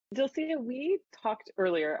Dilcia, we talked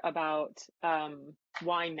earlier about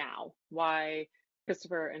why now, why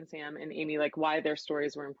Christopher and Sam and Amy, like why their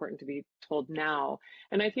stories were important to be told now.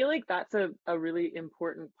 And I feel like that's a really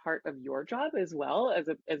important part of your job as well as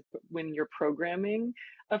when you're programming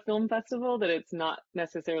a film festival, that it's not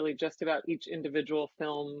necessarily just about each individual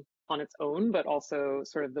film on its own, but also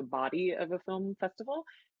sort of the body of a film festival.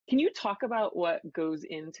 Can you talk about what goes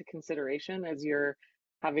into consideration as you're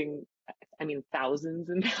having, I mean, thousands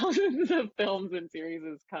and thousands of films and series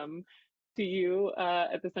has come to you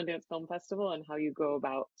at the Sundance Film Festival, and how you go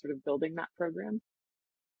about sort of building that program?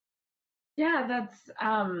 Yeah,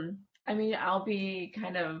 I mean, I'll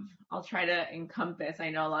try to encompass.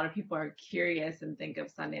 I know a lot of people are curious and think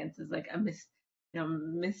of Sundance as like like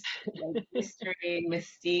mystery,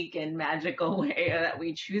 mystique, and magical way that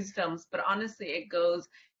we choose films. But honestly,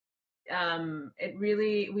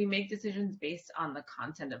 we make decisions based on the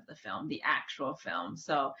content of the film, the actual film.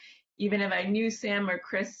 So even if I knew Sam or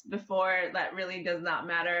Chris before, that really does not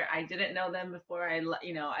matter. I didn't know them before. I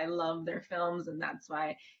love their films, and that's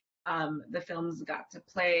why the films got to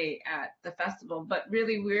play at the festival. But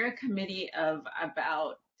really, we're a committee of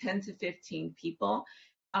about 10 to 15 people.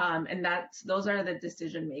 And those are the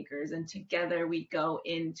decision makers. And together we go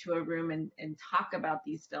into a room and talk about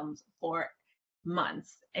these films for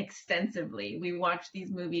months extensively. We watch these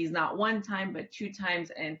movies not one time, but two times,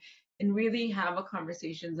 and really have a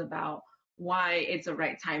conversations about why it's a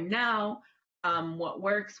right time now, what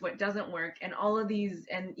works, what doesn't work, and all of these,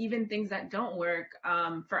 and even things that don't work,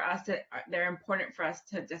 they're important for us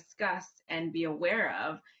to discuss and be aware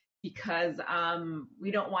of, because we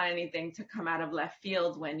don't want anything to come out of left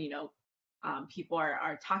field when people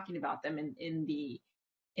are talking about them in the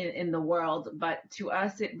world. But to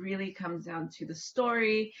us, it really comes down to the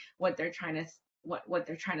story, what they're trying to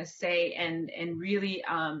say, and really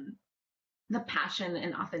the passion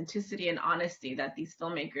and authenticity and honesty that these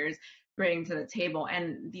filmmakers bring to the table.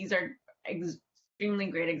 And these are extremely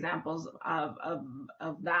great examples of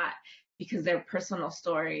that, because they're personal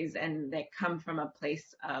stories and they come from a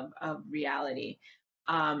place of reality.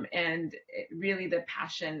 And really the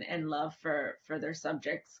passion and love for their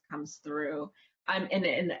subjects comes through. In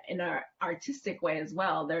an artistic way as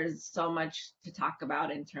well. There's so much to talk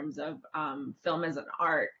about in terms of film as an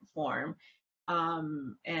art form,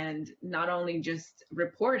 and not only just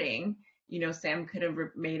reporting. Sam could have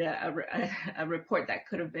made a report that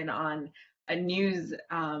could have been on a news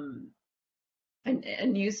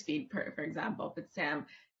feed, for example, but Sam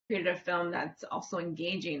created a film that's also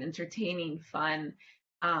engaging, entertaining, fun.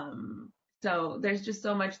 So there's just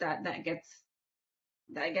so much that gets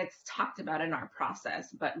talked about in our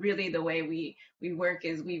process. But really the way we work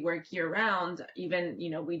is we work year round. Even,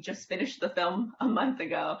 we just finished the film a month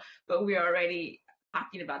ago, but we're already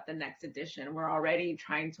talking about the next edition. We're already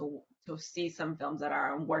trying to see some films that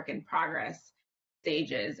are in work in progress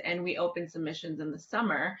stages, and we open submissions in the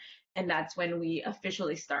summer, and that's when we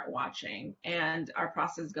officially start watching. And our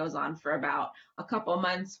process goes on for about a couple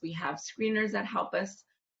months. We have screeners that help us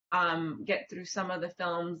get through some of the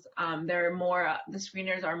films. The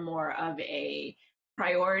screeners are more of a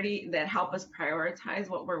priority that help us prioritize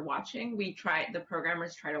what we're watching. The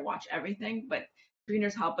programmers try to watch everything, but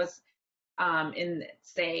screeners help us in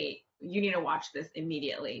say, you need to watch this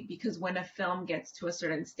immediately, because when a film gets to a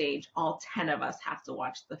certain stage, all 10 of us have to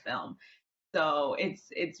watch the film. So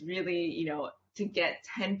it's really, to get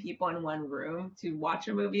 10 people in one room to watch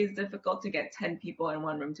a movie is difficult. To get 10 people in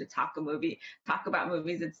one room to talk about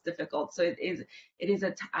movies, it's difficult. So it is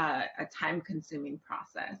a time consuming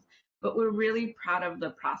process. But we're really proud of the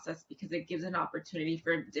process because it gives an opportunity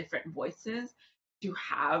for different voices to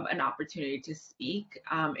have an opportunity to speak.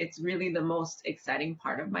 It's really the most exciting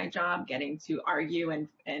part of my job, getting to argue and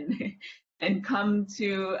and come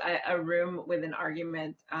to a room with an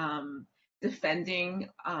argument, defending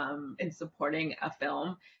and supporting a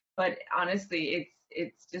film. But honestly,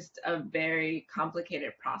 it's just a very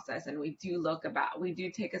complicated process, and we do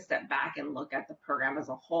take a step back and look at the program as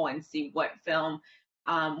a whole and see what a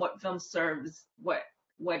film serves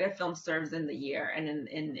in the year and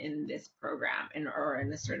in this program, or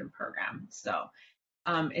in a certain program. So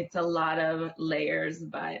it's a lot of layers,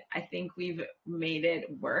 but I think we've made it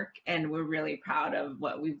work, and we're really proud of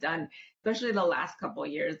what we've done, especially the last couple of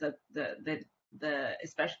years. The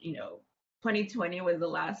especially 2020 was the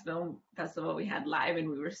last film festival we had live, and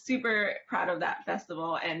we were super proud of that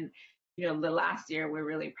festival. And the last year, we're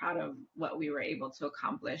really proud of what we were able to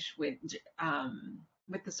accomplish with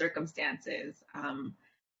the circumstances.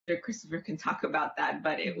 Sure Christopher can talk about that,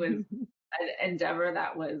 but it was an endeavor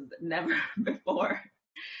that was never before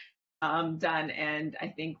done, and I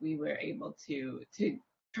think we were able to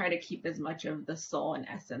try to keep as much of the soul and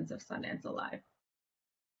essence of Sundance alive.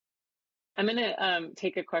 I'm going to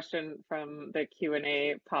take a question from the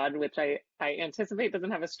Q&A pod, which I anticipate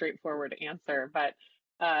doesn't have a straightforward answer, but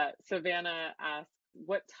Savannah asks,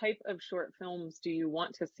 what type of short films do you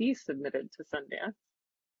want to see submitted to Sundance?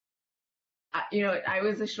 I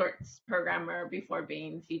was a shorts programmer before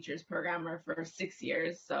being features programmer for 6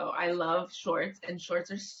 years. So I love shorts, and shorts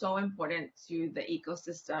are so important to the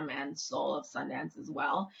ecosystem and soul of Sundance as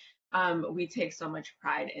well. We take so much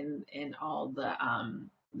pride in all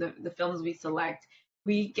the films we select.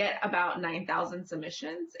 We get about 9,000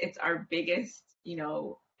 submissions. It's our biggest,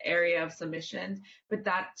 area of submissions, but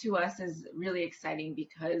that to us is really exciting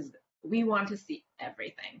because we want to see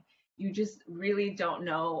everything. You just really don't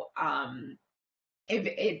know if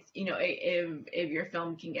it's if your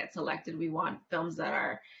film can get selected. We want films that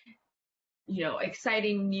are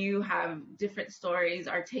exciting, new, have different stories,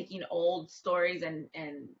 are taking old stories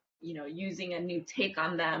and using a new take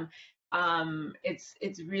on them.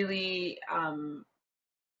 It's really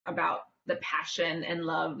about the passion and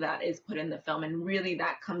love that is put in the film, and really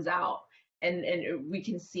that comes out. And we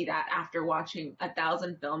can see that after watching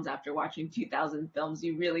 1,000 films, after watching 2,000 films,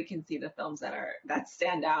 you really can see the films that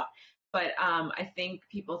stand out. But I think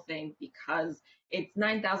people think because it's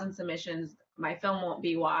 9,000 submissions, my film won't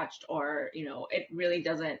be watched, or it really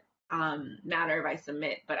doesn't matter if I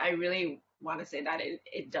submit. But I really want to say that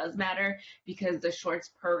it does matter, because the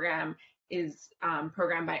shorts program is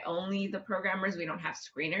programmed by only the programmers. We don't have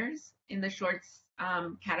screeners in the shorts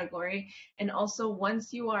category. And also,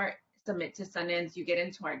 once you are submit to Sundance, you get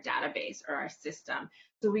into our database or our system,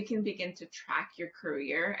 so we can begin to track your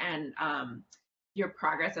career and your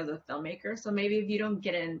progress as a filmmaker. So maybe if you don't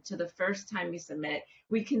get into the first time you submit,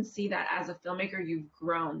 we can see that as a filmmaker you've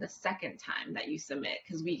grown the second time that you submit,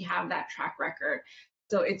 because we have that track record.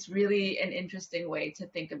 So it's really an interesting way to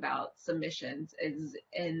think about submissions.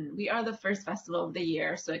 And we are the first festival of the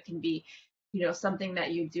year, so it can be something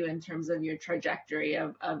that you do in terms of your trajectory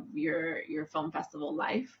of your film festival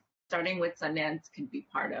life. Starting with Sundance could be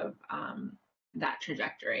part of that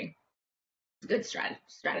trajectory. Good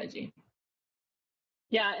strategy.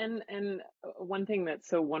 Yeah, and one thing that's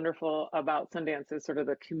so wonderful about Sundance is sort of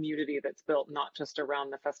the community that's built not just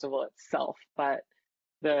around the festival itself, but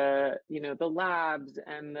the labs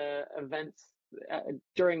and the events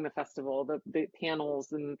during the festival, the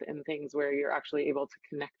panels and things where you're actually able to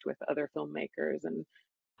connect with other filmmakers and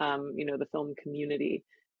the film community.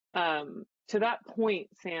 To that point,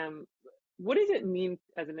 Sam, what does it mean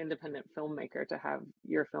as an independent filmmaker to have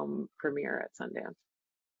your film premiere at Sundance?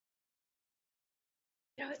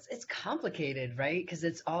 It's complicated, right? Because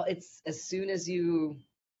it's as soon as you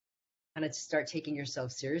kind of start taking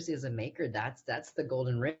yourself seriously as a maker, that's the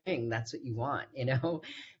golden ring. That's what you want,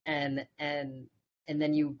 and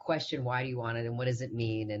then you question, why do you want it, and what does it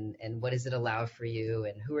mean, and what does it allow for you,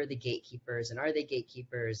 and who are the gatekeepers, and are they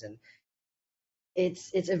gatekeepers? And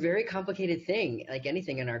it's a very complicated thing, like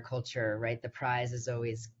anything in our culture, right? The prize is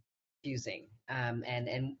always confusing,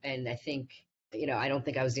 and I think, I don't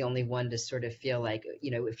think I was the only one to sort of feel like,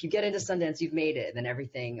 if you get into Sundance, you've made it, then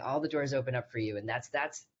everything, all the doors open up for you, and that's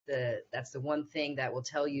the one thing that will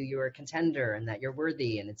tell you you're a contender and that you're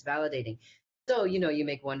worthy, and it's validating. So, you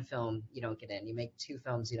make one film, you don't get in. You make two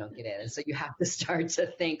films, you don't get in. And so you have to start to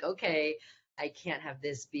think, okay, I can't have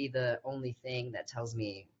this be the only thing that tells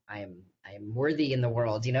me I am worthy in the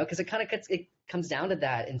world, because it comes down to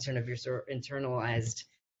that in terms of your sort of internalized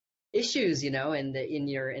issues, and in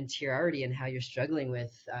your interiority, and how you're struggling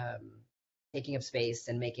with taking up space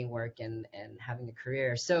and making work and having a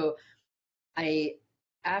career. So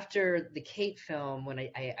after the Kate film, when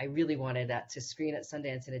I really wanted that to screen at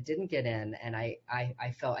Sundance and it didn't get in, and I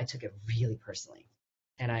felt I took it really personally,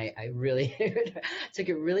 and I really took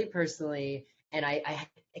it really personally, and I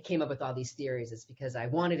came up with all these theories. It's because I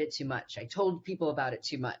wanted it too much. I told people about it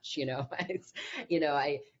too much, and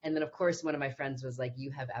then of course one of my friends was like,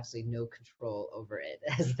 you have absolutely no control over it.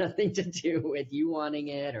 It has nothing to do with you wanting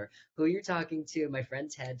it or who you're talking to. My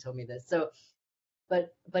friend Ted told me this. So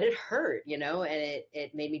but it hurt, and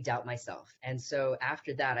it made me doubt myself. And so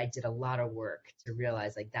after that, I did a lot of work to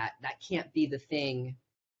realize, like, that can't be the thing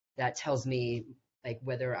that tells me, like,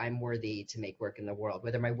 whether I'm worthy to make work in the world,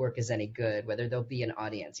 whether my work is any good, whether there'll be an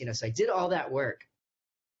audience, so I did all that work.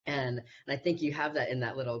 And I think you have that in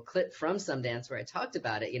that little clip from Sundance where I talked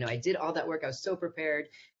about it. I did all that work. I was so prepared.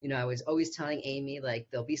 I was always telling Amy, like,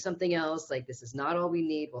 there'll be something else. Like, this is not all we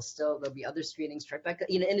need. There'll be other screenings, Tribeca,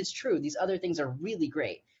 and it's true. These other things are really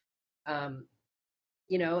great. And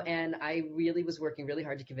I really was working really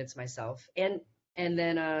hard to convince myself. And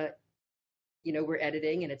then we're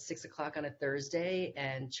editing and it's 6 o'clock on a Thursday,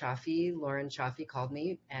 and Lauren Chaffee called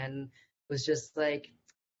me and was just like,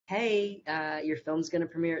 hey, your film's going to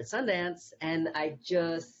premiere at Sundance. And I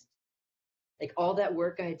just, like, all that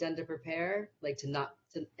work I had done to prepare, like,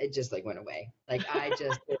 it just like went away. Like, I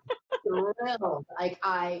just was thrilled. Like,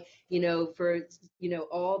 for,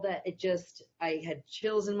 all that, I had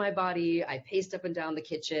chills in my body. I paced up and down the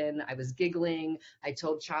kitchen. I was giggling. I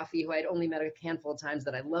told Chaffee, who I'd only met a handful of times,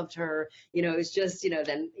 that I loved her. It's just,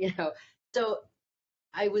 so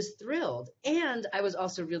I was thrilled. And I was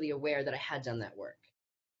also really aware that I had done that work,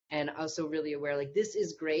 and also really aware, like, this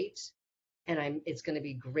is great. And it's going to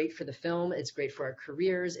be great for the film. It's great for our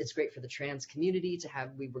careers. It's great for the trans community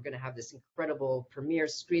we were going to have this incredible premiere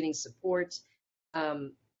screening support.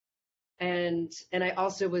 And I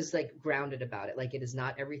also was like grounded about it. Like, it is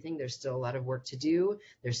not everything. There's still a lot of work to do.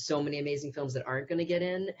 There's so many amazing films that aren't going to get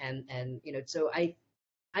in. And, so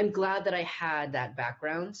I'm glad that I had that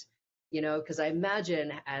background, because I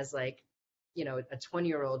imagine as like, a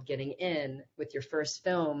 20-year-old getting in with your first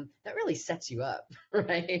film, that really sets you up,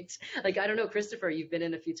 right? Like, I don't know, Christopher, you've been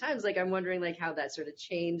in a few times. Like, I'm wondering like how that sort of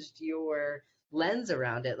changed your lens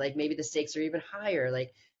around it. Like, maybe the stakes are even higher.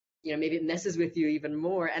 Like, maybe it messes with you even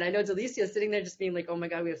more. And I know Dilcia is sitting there just being like, oh my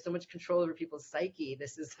God, we have so much control over people's psyche.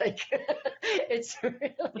 This is like, it's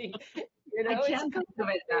really, I can't think of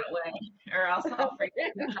it that way, or else I'll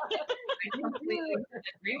forget. I completely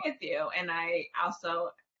agree with you. And I also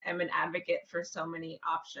am an advocate for so many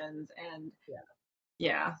options. And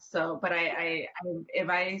so, but I if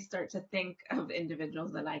I start to think of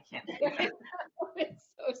individuals, then I can't think of it. It's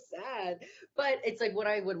so sad. But it's like what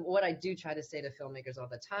I do try to say to filmmakers all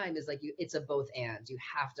the time is like, it's a both and. You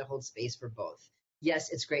have to hold space for both.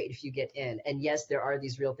 Yes, it's great if you get in. And yes, there are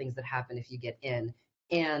these real things that happen if you get in.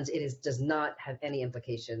 And does not have any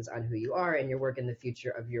implications on who you are and your work and the future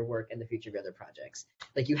of your work and the future of your other projects.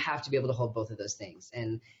 Like, you have to be able to hold both of those things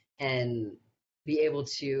and be able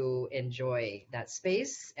to enjoy that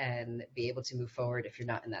space and be able to move forward if you're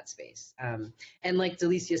not in that space. And like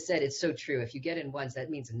Dilcia said, it's so true. If you get in once, that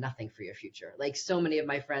means nothing for your future. Like, so many of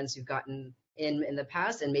my friends who've gotten in the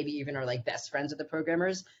past, and maybe even are like best friends with the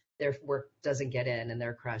programmers, their work doesn't get in and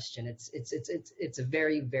they're crushed. And it's a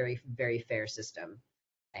very, very, very fair system.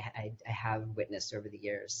 I have witnessed over the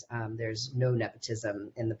years. There's no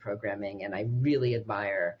nepotism in the programming, and I really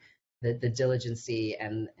admire the diligency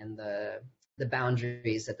and the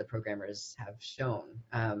boundaries that the programmers have shown.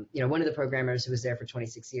 One of the programmers who was there for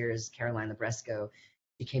 26 years, Caroline Labresco,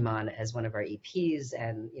 she came on as one of our EPs,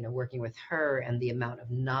 and working with her and the amount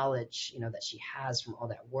of knowledge that she has from all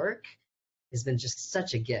that work has been just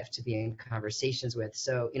such a gift to be in conversations with.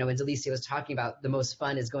 So when Dilcia was talking about the most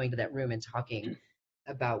fun is going to that room and talking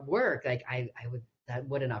about work, like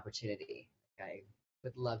what an opportunity. I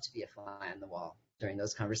would love to be a fly on the wall during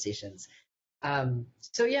those conversations.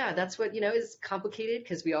 So yeah, that's what, is complicated,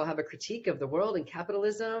 because we all have a critique of the world and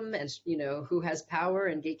capitalism and, who has power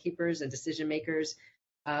and gatekeepers and decision makers.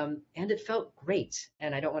 And it felt great.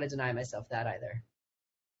 And I don't want to deny myself that either.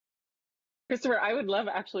 Christopher, I would love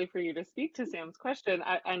actually for you to speak to Sam's question.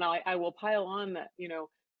 I will pile on that,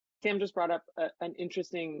 Sam just brought up an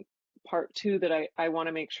interesting part too that I want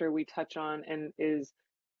to make sure we touch on, and is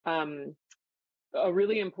a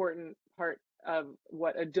really important part of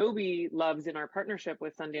what Adobe loves in our partnership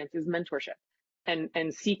with Sundance is mentorship,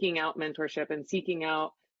 and seeking out mentorship and seeking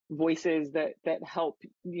out voices that help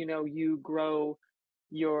you grow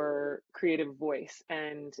your creative voice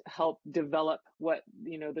and help develop what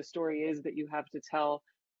the story is that you have to tell.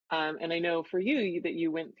 And I know for you that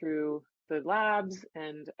you went through the labs,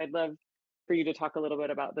 and I'd love for you to talk a little bit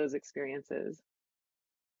about those experiences.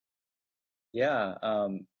 Yeah, I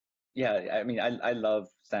mean, I love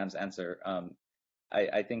Sam's answer.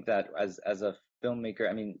 I think that as a filmmaker,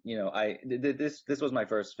 I mean, this was my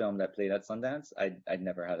first film that played at Sundance. I'd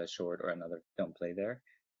never had a short or another film play there.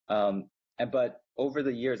 But over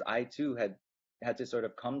the years, I too had to sort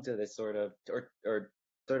of come to this sort of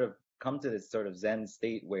come to this sort of Zen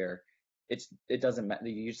state where it doesn't matter.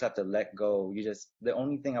 You just have to let go. The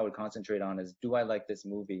only thing I would concentrate on is, do I like this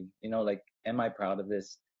movie? Like, am I proud of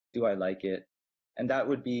this? Do I like it? And that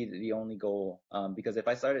would be the only goal. Because if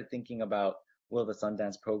I started thinking about, will the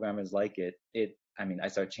Sundance programmers like it? I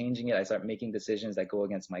start changing it. I start making decisions that go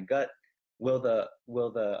against my gut. Will the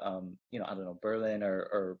I don't know, Berlin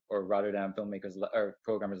or Rotterdam filmmakers or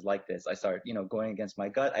programmers like this? I start, going against my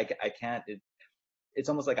gut. I can't. It's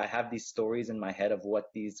almost like I have these stories in my head of what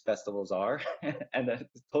these festivals are, and that's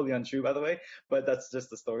totally untrue, by the way. But that's just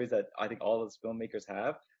the stories that I think all of us filmmakers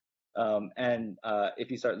have. And if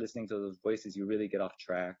you start listening to those voices, you really get off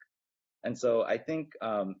track. And so I think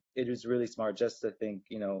it is really smart just to think,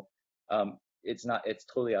 it's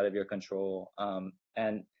totally out of your control.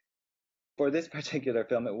 And for this particular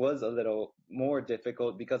film, it was a little more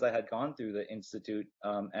difficult because I had gone through the institute,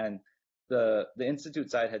 and the institute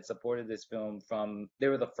side had supported this film from they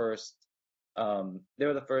were the first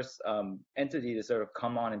entity to sort of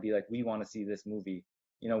come on and be like, we want to see this movie.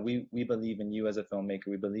 We believe in you as a filmmaker.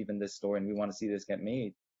 We believe in this story, and we want to see this get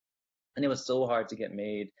made. And it was so hard to get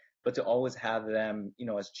made, but to always have them,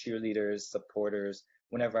 as cheerleaders, supporters,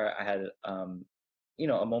 whenever I had,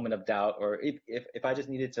 a moment of doubt, or if I just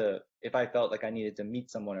if I felt like I needed to meet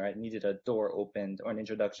someone or I needed a door opened or an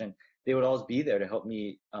introduction, they would always be there to help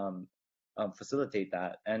me facilitate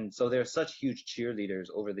that. And so they're such huge cheerleaders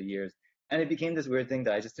over the years. And it became this weird thing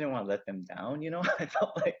that I just didn't want to let them down. I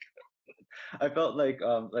felt like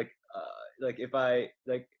if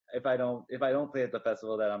I don't play at the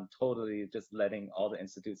festival, that I'm totally just letting all the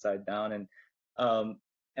institute side down.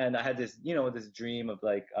 And I had this dream of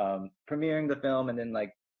premiering the film and then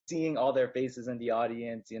seeing all their faces in the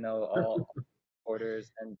audience, all supporters.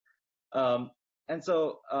 And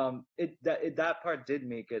so that part did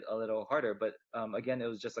make it a little harder, but again, it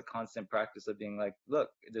was just a constant practice of being like, look,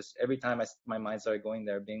 just every time my mind started going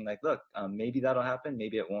there, being like, look, maybe that'll happen,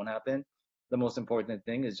 maybe it won't happen. The most important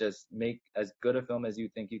thing is just make as good a film as you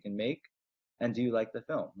think you can make, and do you like the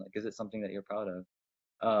film? Is it something that you're proud of?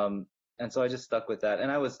 And so I just stuck with that,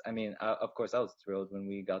 and of course, I was thrilled when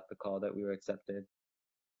we got the call that we were accepted,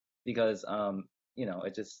 because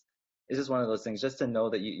it's just one of those things, just to know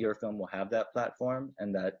that your film will have that platform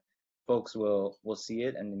and that folks will see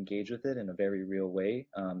it and engage with it in a very real way.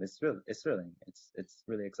 It's thrilling. It's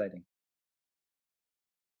really exciting.